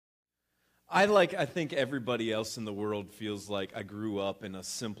I think everybody else in the world feels like I grew up in a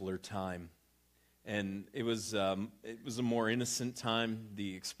simpler time. And it was a more innocent time.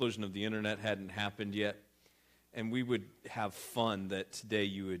 The explosion of the internet hadn't happened yet. And we would have fun that today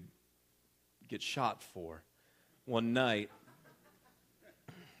you would get shot for. One night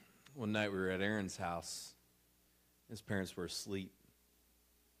we were at Aaron's house. His parents were asleep.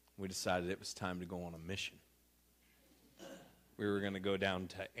 We decided it was time to go on a mission. We were going to go down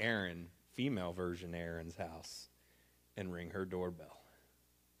to Aaron, female version Aaron's house, and ring her doorbell.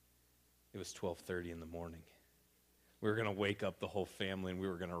 It was 12:30 in the morning. We were going to wake up the whole family, and we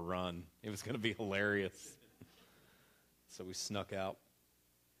were going to run. It was going to be hilarious. So we snuck out.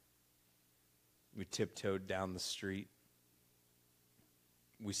 We tiptoed down the street.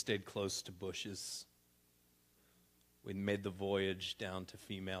 We stayed close to bushes. We made the voyage down to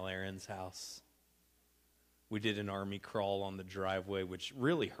female Aaron's house. We did an army crawl on the driveway, which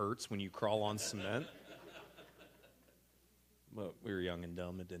really hurts when you crawl on cement. But we were young and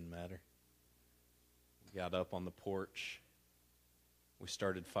dumb. It didn't matter. We got up on the porch. We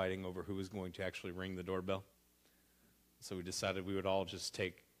started fighting over who was going to actually ring the doorbell. So we decided we would all just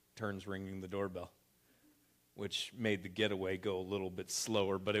take turns ringing the doorbell, which made the getaway go a little bit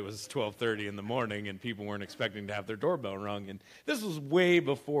slower, but it was 12:30 in the morning, and people weren't expecting to have their doorbell rung. And this was way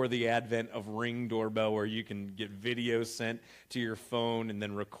before the advent of Ring doorbell, where you can get video sent to your phone and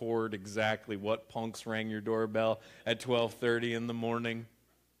then record exactly what punks rang your doorbell at 12:30 in the morning.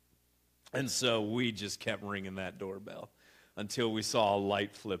 And so we just kept ringing that doorbell until we saw a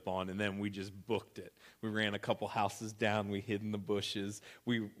light flip on, and then we just booked it. We ran a couple houses down. We hid in the bushes.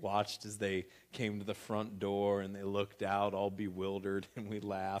 We watched as they came to the front door, and they looked out all bewildered, and we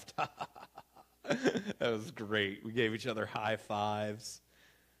laughed. That was great. We gave each other high fives.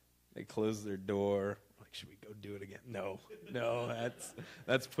 They closed their door. Like, should we go do it again? No,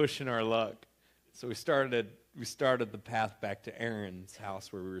 that's pushing our luck. So we started the path back to Aaron's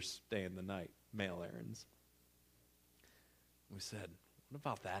house where we were staying the night, male Aaron's. We said, what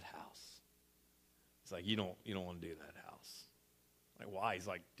about that house? He's like, you don't want to do that house. Like, why? He's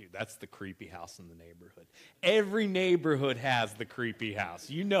like, dude, that's the creepy house in the neighborhood. Every neighborhood has the creepy house.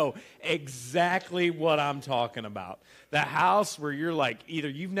 You know exactly what I'm talking about. The house where you're like, either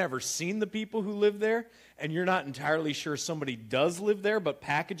you've never seen the people who live there, and you're not entirely sure somebody does live there, but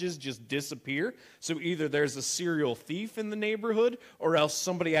packages just disappear. So either there's a serial thief in the neighborhood, or else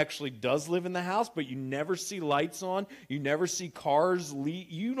somebody actually does live in the house, but you never see lights on. You never see cars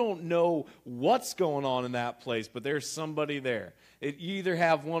leave. You don't know what's going on in that place, but there's somebody there. You either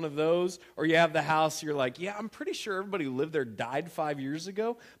have one of those, or you have the house, you're like, yeah, I'm pretty sure everybody who lived there died 5 years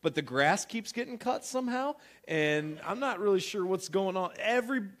ago, but the grass keeps getting cut somehow, and I'm not really sure what's going on.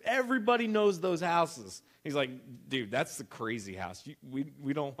 Everybody knows those houses. He's like, dude, that's the crazy house.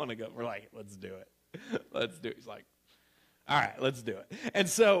 We don't want to go. We're like, let's do it. Let's do it. He's like, all right, let's do it. And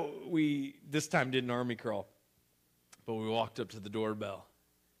so we, this time, did an army crawl, but we walked up to the doorbell.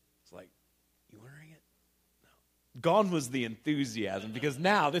 It's like, you want to ring it? No. Gone was the enthusiasm, because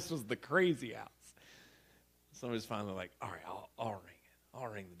now this was the crazy house. Somebody's finally like, all right, I'll ring it. I'll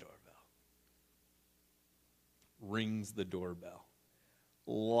ring the doorbell. Rings the doorbell.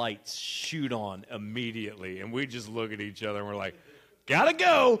 Lights shoot on immediately, and we just look at each other and we're like, gotta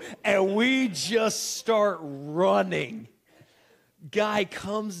go, and we just start running. Guy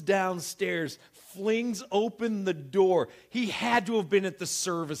comes downstairs, flings open the door. He had to have been at the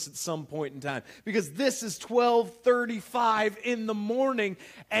service at some point in time, because this is 12:35 in the morning,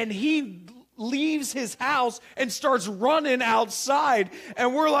 and he leaves his house and starts running outside,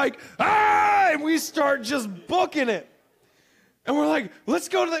 and we're like, ah, and we start just booking it. And we're like, let's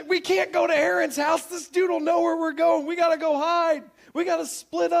go to we can't go to Aaron's house. This dude will know where we're going. We got to go hide. We got to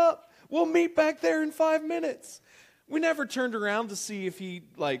split up. We'll meet back there in 5 minutes. We never turned around to see if he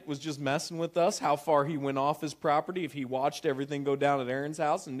was just messing with us, how far he went off his property, if he watched everything go down at Aaron's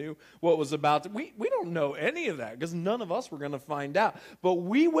house and knew what was about to. We don't know any of that, because none of us were going to find out. But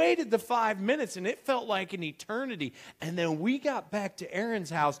we waited the 5 minutes, and it felt like an eternity. And then we got back to Aaron's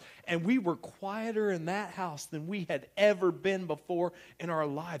house, and we were quieter in that house than we had ever been before in our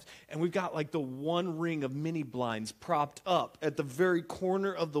lives. And we've got like the one ring of mini blinds propped up at the very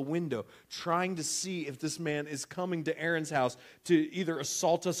corner of the window, trying to see if this man is coming to Aaron's house to either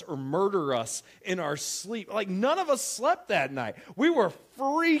assault us or murder us in our sleep. Like, none of us slept that night. We were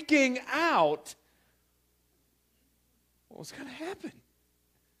freaking out. What was going to happen?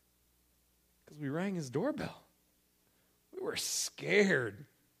 Because we rang his doorbell. We were scared.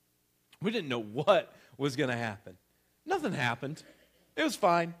 We didn't know what was going to happen. Nothing happened. It was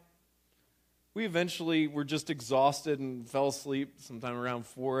fine. We eventually were just exhausted and fell asleep sometime around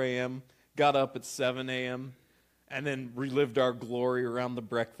 4 a.m., got up at 7 a.m., and then relived our glory around the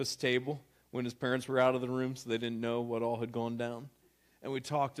breakfast table when his parents were out of the room so they didn't know what all had gone down. And we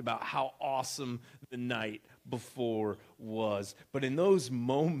talked about how awesome the night before was. But in those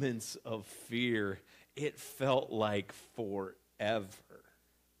moments of fear, it felt like forever.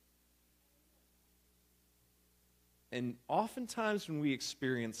 And oftentimes when we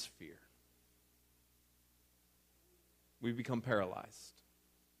experience fear, we become paralyzed.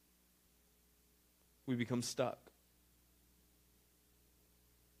 We become stuck.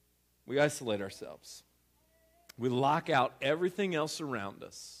 We isolate ourselves. We lock out everything else around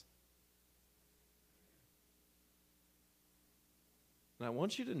us. And I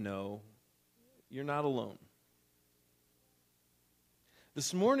want you to know you're not alone.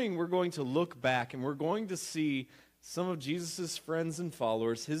 This morning we're going to look back and we're going to see some of Jesus' friends and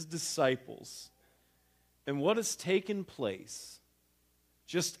followers, his disciples, and what has taken place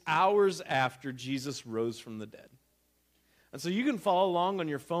just hours after Jesus rose from the dead. And so you can follow along on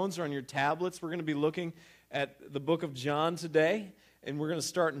your phones or on your tablets. We're going to be looking at the book of John today, and we're going to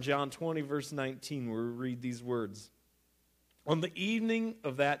start in John 20, verse 19, where we read these words. On the evening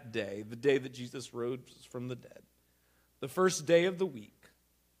of that day, the day that Jesus rose from the dead, the first day of the week,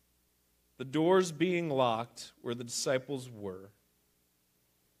 the doors being locked where the disciples were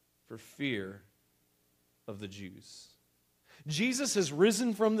for fear of the Jews. Jesus has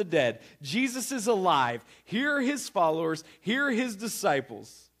risen from the dead. Jesus is alive. Here are his followers. Here are his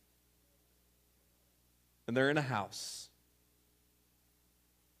disciples. And they're in a house.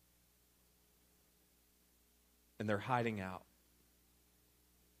 And they're hiding out.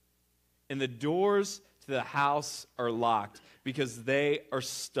 And the doors to the house are locked because they are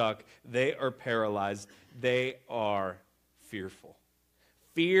stuck. They are paralyzed. They are fearful.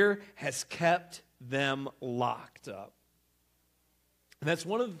 Fear has kept them locked up. And that's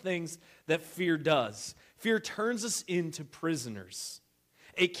one of the things that fear does. Fear turns us into prisoners.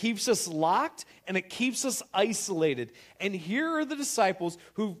 It keeps us locked and it keeps us isolated. And here are the disciples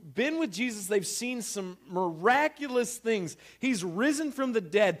who've been with Jesus. They've seen some miraculous things. He's risen from the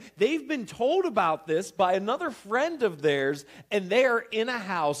dead. They've been told about this by another friend of theirs, and they are in a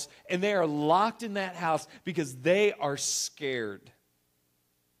house, and they are locked in that house because they are scared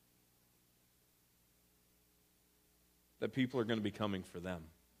that people are going to be coming for them,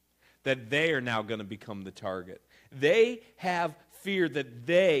 that they are now going to become the target. They have fear that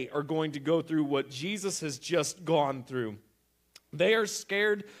they are going to go through what Jesus has just gone through. They are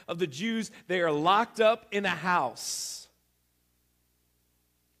scared of the Jews. They are locked up in a house,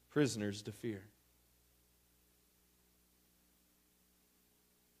 prisoners to fear.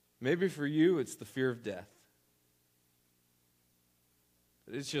 Maybe for you, it's the fear of death.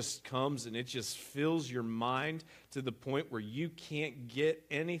 It just comes and it just fills your mind to the point where you can't get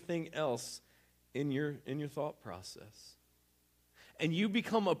anything else in your thought process. And you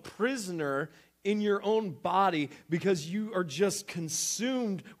become a prisoner in your own body because you are just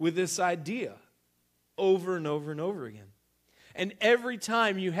consumed with this idea over and over and over again. And every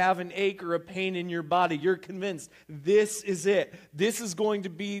time you have an ache or a pain in your body, you're convinced this is it. This is going to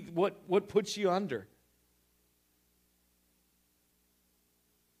be what puts you under.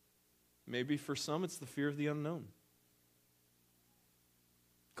 Maybe for some, it's the fear of the unknown.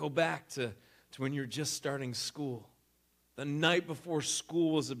 Go back to when you're just starting school. The night before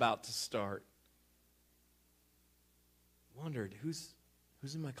school was about to start. Wondered, who's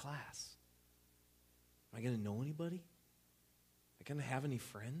in my class? Am I going to know anybody? Am I going to have any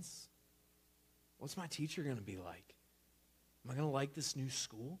friends? What's my teacher going to be like? Am I going to like this new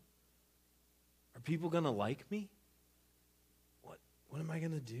school? Are people going to like me? What am I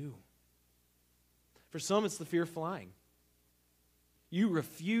going to do? For some, it's the fear of flying. You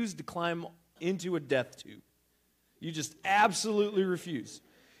refuse to climb into a death tube. You just absolutely refuse.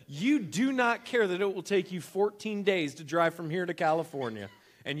 You do not care that it will take you 14 days to drive from here to California,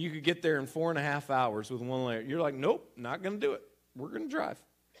 and you could get there in 4.5 hours with one layer. You're like, nope, not going to do it. We're going to drive.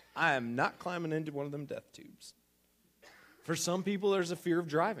 I am not climbing into one of them death tubes. For some people, there's a fear of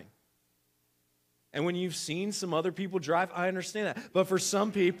driving. And when you've seen some other people drive, I understand that. But for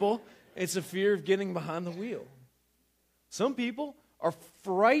some people, it's a fear of getting behind the wheel. Some people are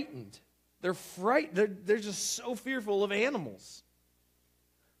frightened. They're frightened. They're just so fearful of animals.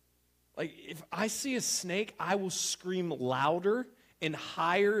 Like, if I see a snake, I will scream louder and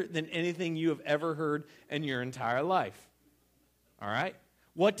higher than anything you have ever heard in your entire life. All right?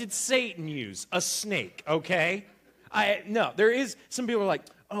 What did Satan use? A snake, okay? No, there is, some people are like,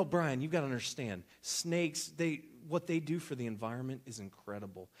 oh, Brian, you've got to understand. Snakes, what they do for the environment is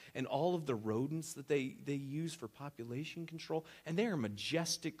incredible. And all of the rodents that they use for population control, and they are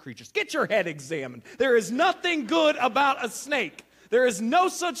majestic creatures. Get your head examined. There is nothing good about a snake. There is no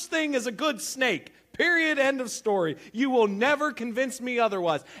such thing as a good snake. Period, end of story. You will never convince me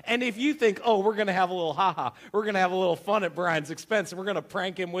otherwise. And if you think, oh, we're going to have a little ha-ha, we're going to have a little fun at Brian's expense, and we're going to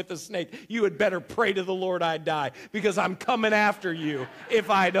prank him with a snake, you had better pray to the Lord I die, because I'm coming after you if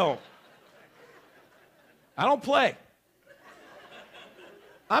I don't. I don't play.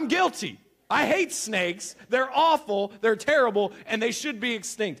 I'm guilty. I hate snakes. They're awful, they're terrible, and they should be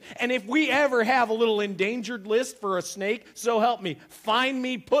extinct. And if we ever have a little endangered list for a snake, so help me. Find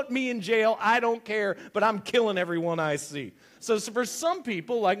me, put me in jail, I don't care, but I'm killing everyone I see. So for some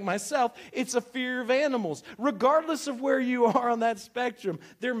people, like myself, it's a fear of animals. Regardless of where you are on that spectrum,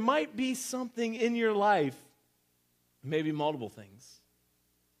 there might be something in your life, maybe multiple things,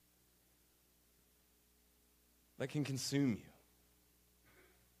 that can consume you.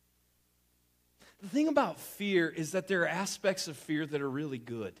 The thing about fear is that there are aspects of fear that are really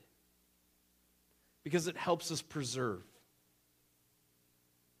good because it helps us preserve.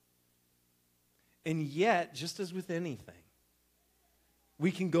 And yet, just as with anything,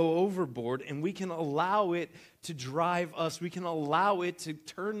 we can go overboard and we can allow it to drive us. We can allow it to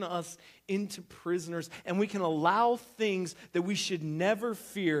turn us into prisoners. And we can allow things that we should never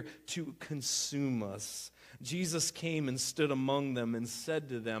fear to consume us. Jesus came and stood among them and said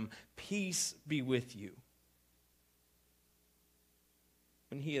to them, "Peace be with you."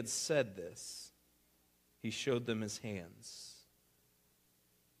 When he had said this, he showed them his hands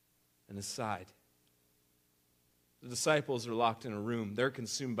and his side. The disciples are locked in a room. They're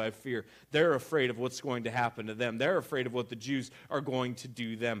consumed by fear. They're afraid of what's going to happen to them. They're afraid of what the Jews are going to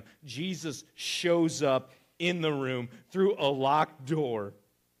do them. Jesus shows up in the room through a locked door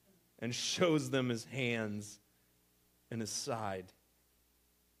and shows them his hands and his side.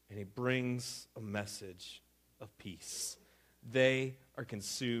 And he brings a message of peace. They are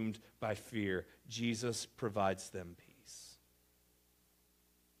consumed by fear. Jesus provides them peace.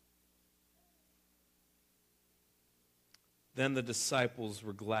 Then the disciples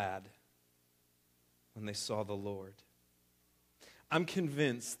were glad when they saw the Lord. I'm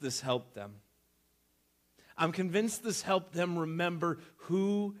convinced this helped them. I'm convinced this helped them remember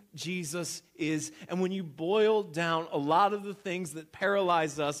who Jesus is. And when you boil down a lot of the things that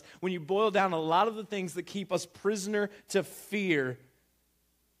paralyze us, when you boil down a lot of the things that keep us prisoner to fear,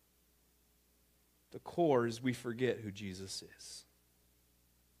 the core is we forget who Jesus is.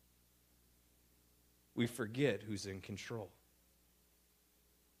 We forget who's in control.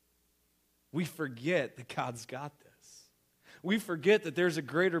 We forget that God's got this. We forget that there's a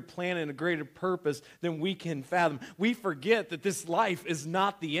greater plan and a greater purpose than we can fathom. We forget that this life is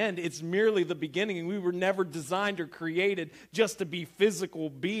not the end. It's merely the beginning, and we were never designed or created just to be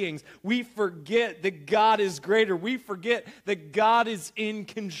physical beings. We forget that God is greater. We forget that God is in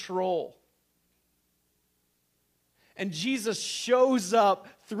control. And Jesus shows up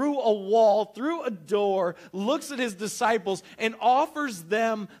through a wall, through a door, looks at his disciples, and offers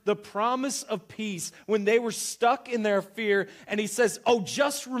them the promise of peace when they were stuck in their fear. And he says, oh,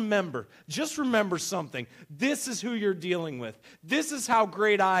 just remember something. This is who you're dealing with. This is how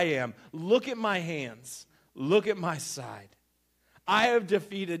great I am. Look at my hands. Look at my side. I have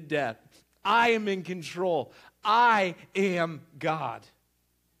defeated death. I am in control. I am God.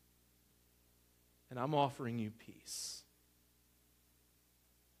 And I'm offering you peace.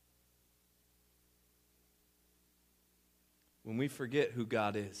 When we forget who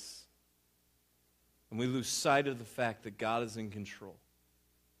God is, and we lose sight of the fact that God is in control,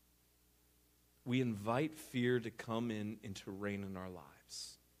 we invite fear to come in and to reign in our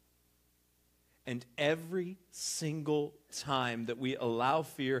lives. And every single time that we allow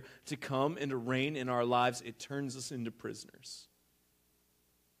fear to come and to reign in our lives, it turns us into prisoners.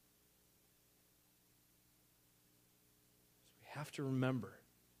 We have to remember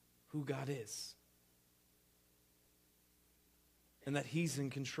who God is. And that he's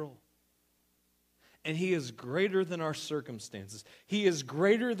in control. And he is greater than our circumstances. He is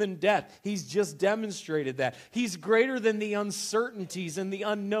greater than death. He's just demonstrated that. He's greater than the uncertainties and the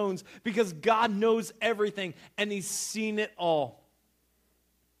unknowns because God knows everything and he's seen it all.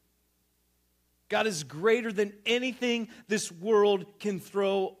 God is greater than anything this world can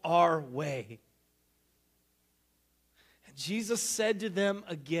throw our way. And Jesus said to them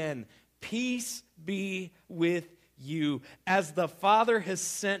again, "Peace be with you. As the Father has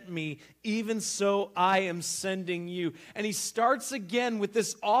sent me, even so I am sending you." And he starts again with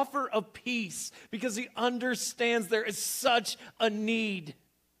this offer of peace because he understands there is such a need,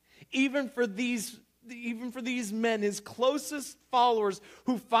 even for these even for these men, his closest followers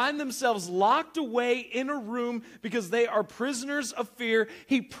who find themselves locked away in a room because they are prisoners of fear,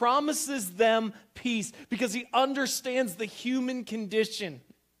 he promises them peace because he understands the human condition.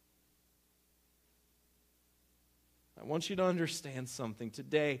 I want you to understand something.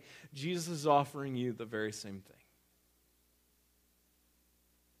 Today, Jesus is offering you the very same thing.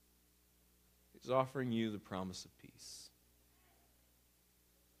 He's offering you the promise of peace.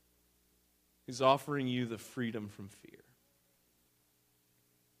 He's offering you the freedom from fear.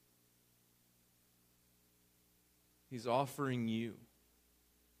 He's offering you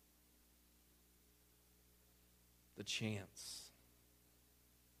the chance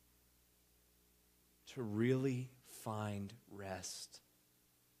to really find rest,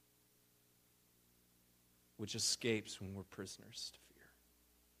 which escapes when we're prisoners to fear.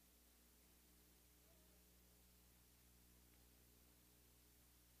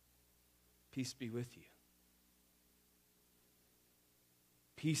 Peace be with you.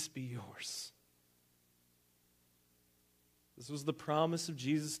 Peace be yours. This was the promise of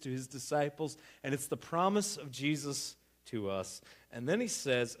Jesus to his disciples, and it's the promise of Jesus to us. And then he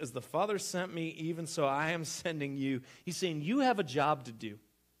says, as the Father sent me, even so I am sending you. He's saying, you have a job to do.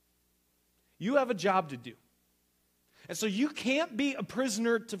 You have a job to do. And so you can't be a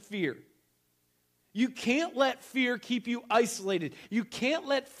prisoner to fear. You can't let fear keep you isolated. You can't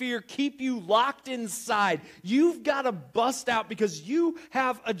let fear keep you locked inside. You've got to bust out because you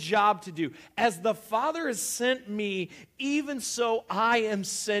have a job to do. As the Father has sent me, even so I am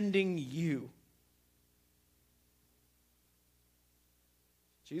sending you.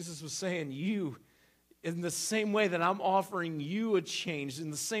 Jesus was saying, you, in the same way that I'm offering you a change,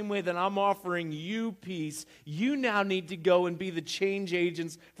 in the same way that I'm offering you peace, you now need to go and be the change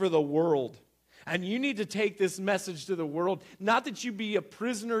agents for the world. And you need to take this message to the world. Not that you be a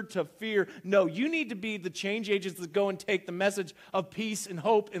prisoner to fear. No, you need to be the change agents that go and take the message of peace and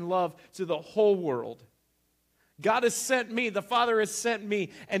hope and love to the whole world. God has sent me, the Father has sent me,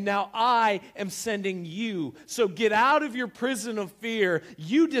 and now I am sending you. So get out of your prison of fear.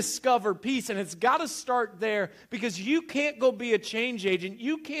 You discover peace, and it's got to start there because you can't go be a change agent.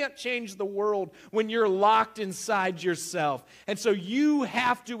 You can't change the world when you're locked inside yourself. And so you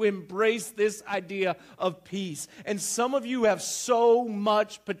have to embrace this idea of peace. And some of you have so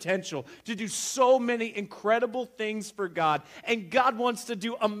much potential to do so many incredible things for God, and God wants to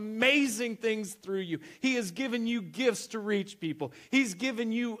do amazing things through you. He has given you gifts to reach people. He's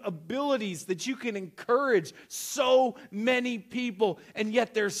given you abilities that you can encourage so many people, and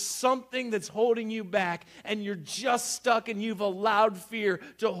yet there's something that's holding you back, and you're just stuck, and you've allowed fear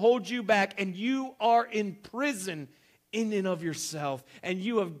to hold you back, and you are in prison in and of yourself, and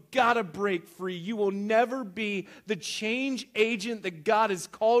you have got to break free. You will never be the change agent that God has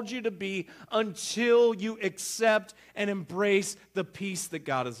called you to be until you accept and embrace the peace that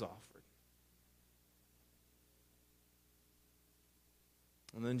God has offered.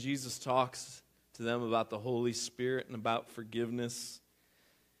 And then Jesus talks to them about the Holy Spirit and about forgiveness.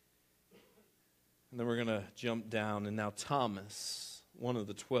 And then we're going to jump down. And now Thomas, one of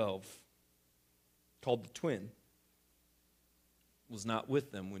the 12, called the twin, was not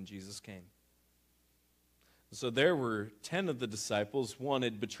with them when Jesus came. So there were 10 of the disciples. One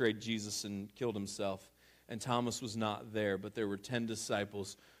had betrayed Jesus and killed himself. And Thomas was not there. But there were 10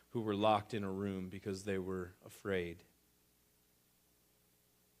 disciples who were locked in a room because they were afraid.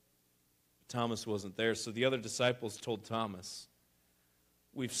 Thomas wasn't there, so the other disciples told Thomas,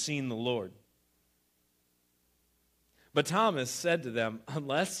 "We've seen the Lord." But Thomas said to them,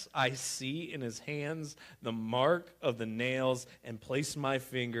 "Unless I see in his hands the mark of the nails, and place my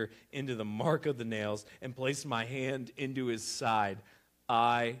finger into the mark of the nails, and place my hand into his side,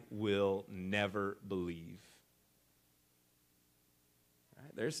 I will never believe." All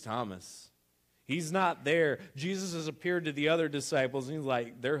right, there's Thomas. He's not there. Jesus has appeared to the other disciples, and he's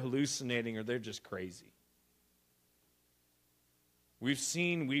like, they're hallucinating or they're just crazy.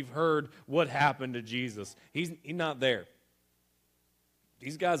 We've heard what happened to Jesus. He's not there.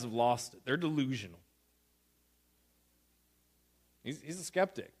 These guys have lost it. They're delusional. He's a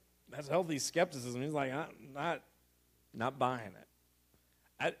skeptic. That's healthy skepticism. He's like, I'm not buying it.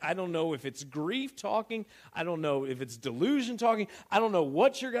 I don't know if it's grief talking. I don't know if it's delusion talking. I don't know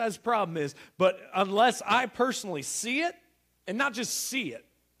what your guys' problem is. But unless I personally see it, and not just see it,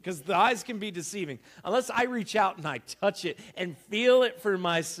 because the eyes can be deceiving, unless I reach out and I touch it and feel it for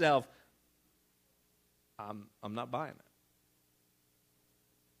myself, I'm not buying it.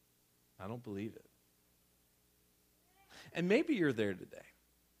 I don't believe it. And maybe you're there today.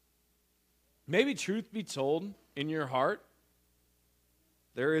 Maybe truth be told, in your heart,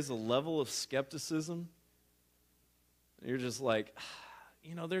 there is a level of skepticism. You're just like,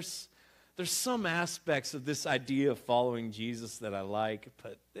 there's some aspects of this idea of following Jesus that I like,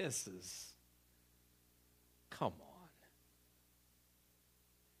 but come on.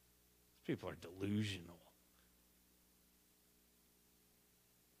 These people are delusional.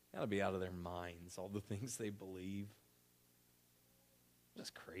 Got to be out of their minds, all the things they believe.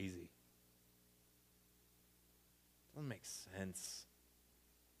 Just crazy. Doesn't make sense.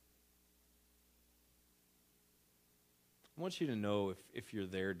 I want you to know if you're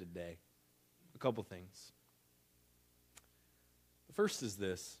there today, a couple things. The first is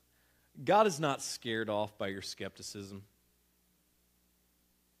this: God is not scared off by your skepticism.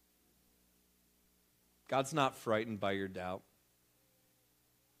 God's not frightened by your doubt.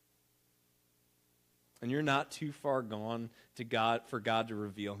 And you're not too far gone for God to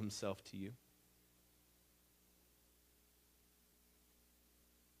reveal himself to you.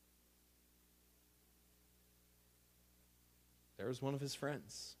 There's one of his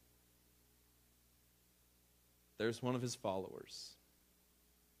friends. There's one of his followers.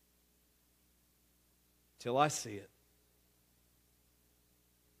 Till I see it.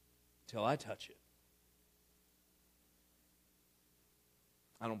 Till I touch it.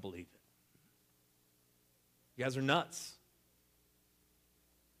 I don't believe it. You guys are nuts.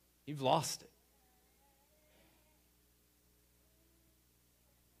 You've lost it.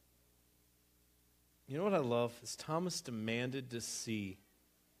 You know what I love is Thomas demanded to see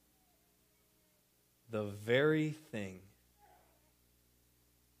the very thing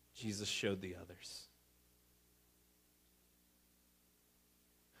Jesus showed the others.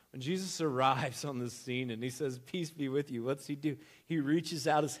 When Jesus arrives on the scene and he says, "Peace be with you," what's he do? He reaches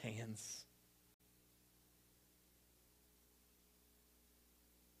out his hands.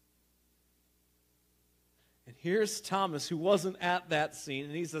 And here's Thomas, who wasn't at that scene,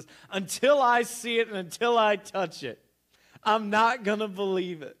 and he says, "Until I see it and until I touch it, I'm not going to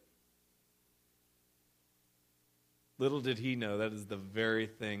believe it." Little did he know that is the very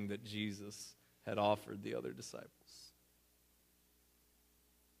thing that Jesus had offered the other disciples.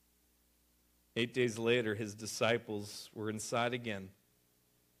 8 days later, his disciples were inside again,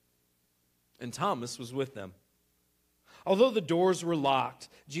 and Thomas was with them. Although the doors were locked,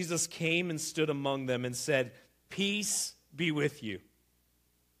 Jesus came and stood among them and said, "Peace be with you."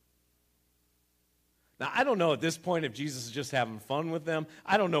 Now, I don't know at this point if Jesus is just having fun with them.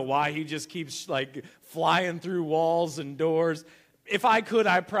 I don't know why he just keeps flying through walls and doors. If I could,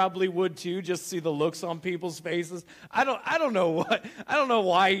 I probably would too, just see the looks on people's faces. I don't know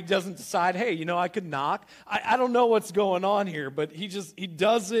why he doesn't decide, hey, I could knock. I don't know what's going on here, but he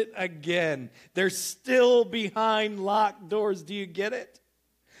does it again. They're still behind locked doors. Do you get it?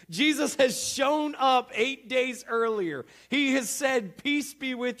 Jesus has shown up 8 days earlier. He has said, "Peace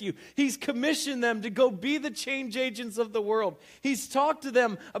be with you." He's commissioned them to go be the change agents of the world. He's talked to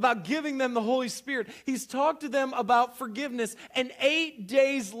them about giving them the Holy Spirit. He's talked to them about forgiveness. And 8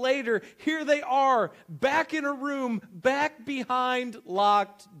 days later, here they are, back in a room, back behind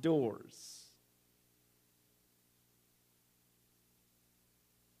locked doors.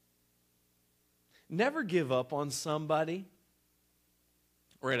 Never give up on somebody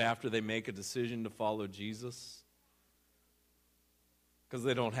right after they make a decision to follow Jesus because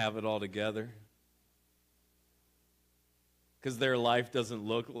they don't have it all together, because their life doesn't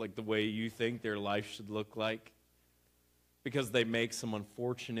look like the way you think their life should look like, because they make some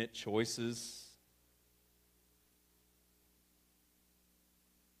unfortunate choices.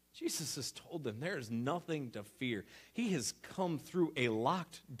 Jesus has told them there is nothing to fear. He has come through a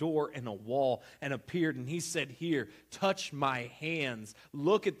locked door and a wall and appeared, and he said, "Here, touch my hands.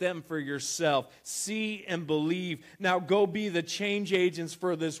 Look at them for yourself. See and believe. Now go be the change agents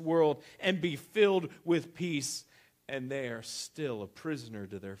for this world and be filled with peace." And they are still a prisoner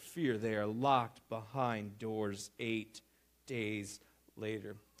to their fear. They are locked behind doors 8 days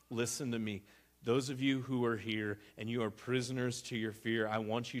later. Listen to me. Those of you who are here and you are prisoners to your fear, I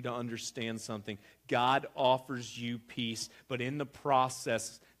want you to understand something. God offers you peace, but in the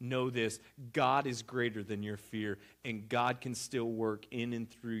process, know this: God is greater than your fear, and God can still work in and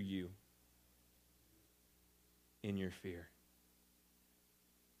through you in your fear.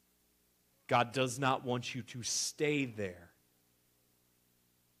 God does not want you to stay there.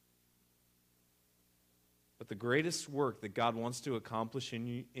 But the greatest work that God wants to accomplish in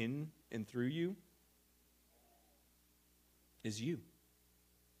you, in and through you, is you.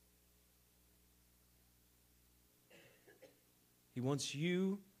 He wants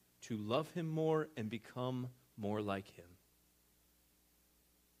you to love him more and become more like him.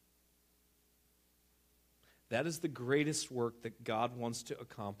 That is the greatest work that God wants to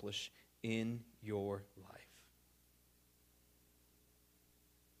accomplish in your life.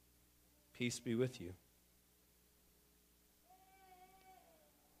 Peace be with you.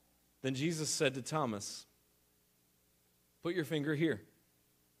 Then Jesus said to Thomas, "Put your finger here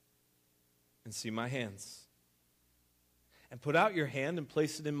and see my hands. And put out your hand and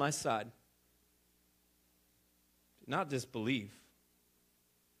place it in my side. Do not disbelieve,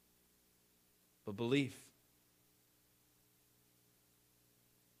 but believe."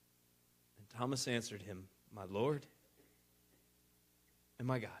 And Thomas answered him, "My Lord and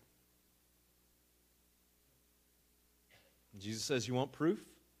my God." And Jesus says, "You want proof?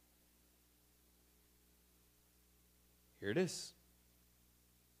 Here it is.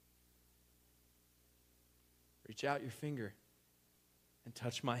 Reach out your finger and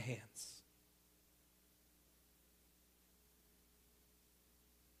touch my hands.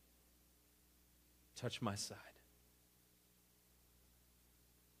 Touch my side."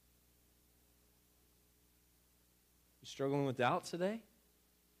 You struggling with doubt today?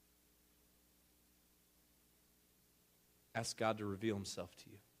 Ask God to reveal himself to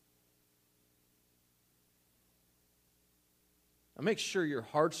you. Now make sure your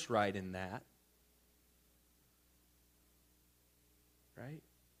heart's right in that. Right?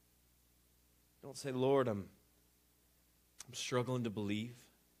 Don't say, "Lord, I'm struggling to believe.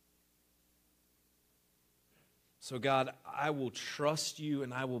 So God, I will trust you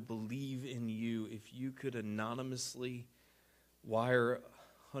and I will believe in you. If you could anonymously wire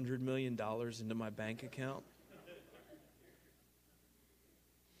 $100 million into my bank account,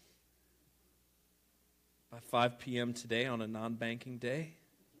 by 5 p.m. today on a non-banking day,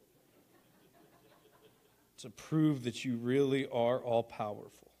 to prove that you really are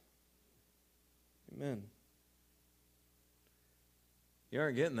all-powerful." Amen. You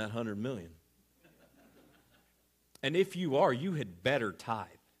aren't getting that 100 million. And if you are, you had better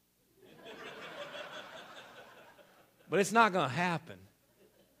tithe. But it's not going to happen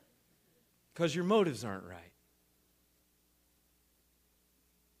because your motives aren't right.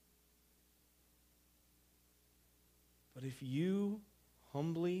 But if you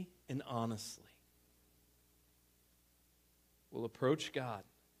humbly and honestly will approach God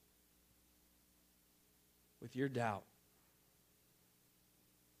with your doubt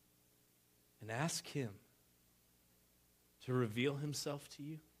and ask him to reveal himself to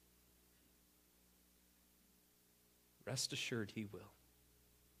you, rest assured he will.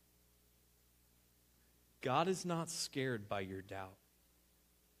 God is not scared by your doubt.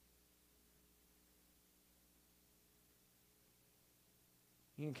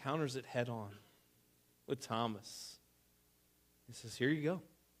 He encounters it head on with Thomas. He says, "Here you go.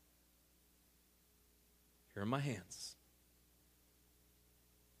 Here are my hands.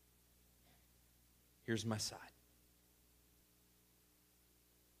 Here's my side."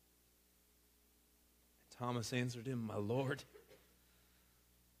 And Thomas answered him, "My Lord,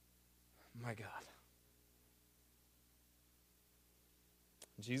 my God."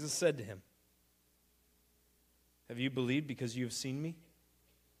 And Jesus said to him, "Have you believed because you have seen me?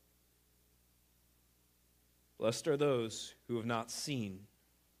 Blessed are those who have not seen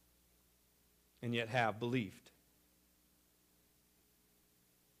and yet have believed."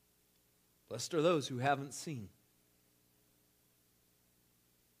 Blessed are those who haven't seen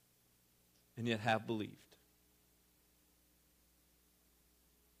and yet have believed.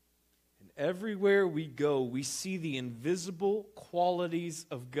 And everywhere we go, we see the invisible qualities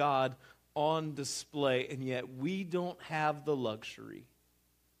of God on display, and yet we don't have the luxury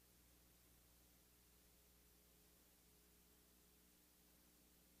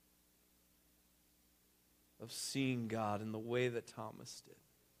of seeing God in the way that Thomas did,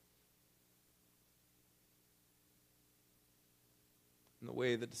 in the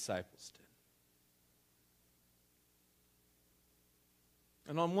way the disciples did.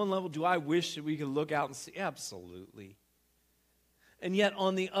 And on one level, do I wish that we could look out and see? Absolutely. And yet,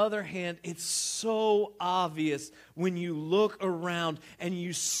 on the other hand, it's so obvious when you look around and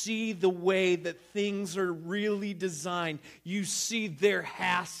you see the way that things are really designed. You see there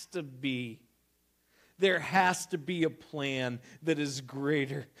has to be a plan that is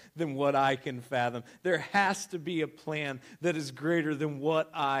greater than what I can fathom. There has to be a plan that is greater than what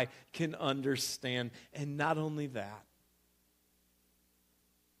I can understand. And not only that,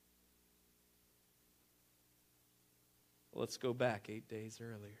 let's go back 8 days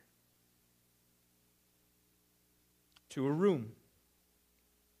earlier to a room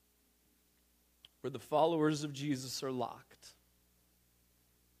where the followers of Jesus are locked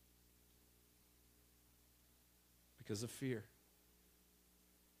because of fear.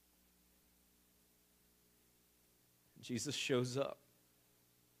 Jesus shows up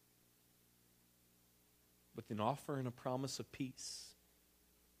with an offer and a promise of peace,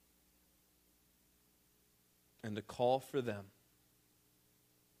 and a call for them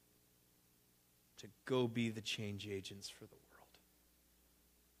to go be the change agents for the world.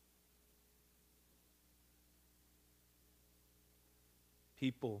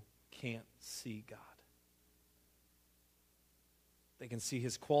 People can't see God. They can see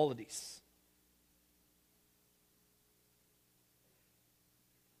his qualities.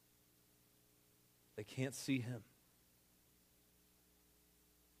 They can't see him.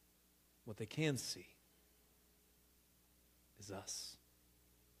 What they can see is us.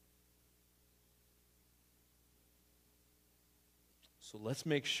 So let's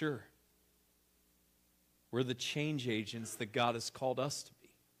make sure we're the change agents that God has called us to be.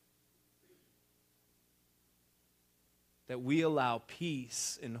 That we allow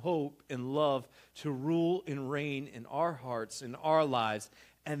peace and hope and love to rule and reign in our hearts, in our lives,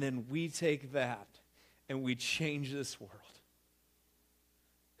 and then we take that and we change this world.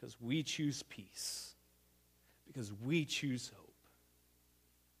 Because we choose peace. Because we choose hope.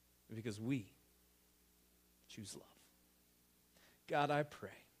 Because we choose love. God, I pray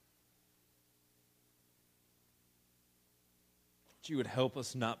that you would help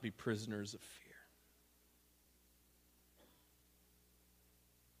us not be prisoners of fear.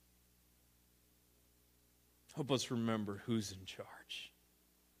 Help us remember who's in charge,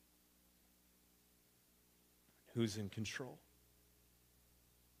 who's in control.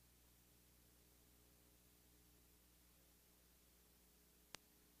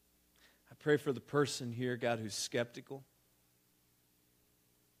 I pray for the person here, God, who's skeptical,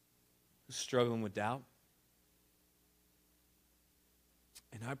 who's struggling with doubt.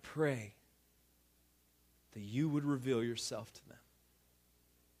 And I pray that you would reveal yourself to them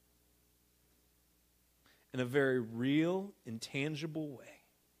in a very real, intangible way.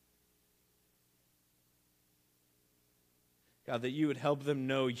 God, that you would help them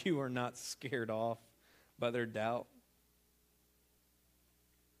know you are not scared off by their doubt.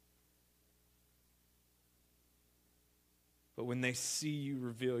 But when they see you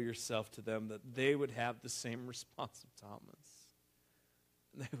reveal yourself to them, that they would have the same response of Thomas.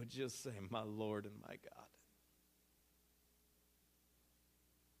 And they would just say, my Lord and my God.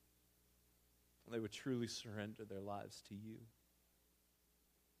 They would truly surrender their lives to you.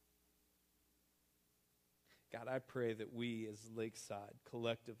 God, I pray that we as Lakeside,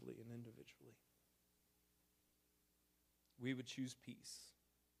 collectively and individually, we would choose peace.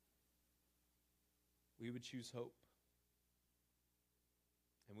 We would choose hope.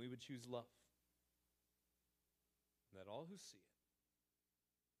 And we would choose love. And that all who see it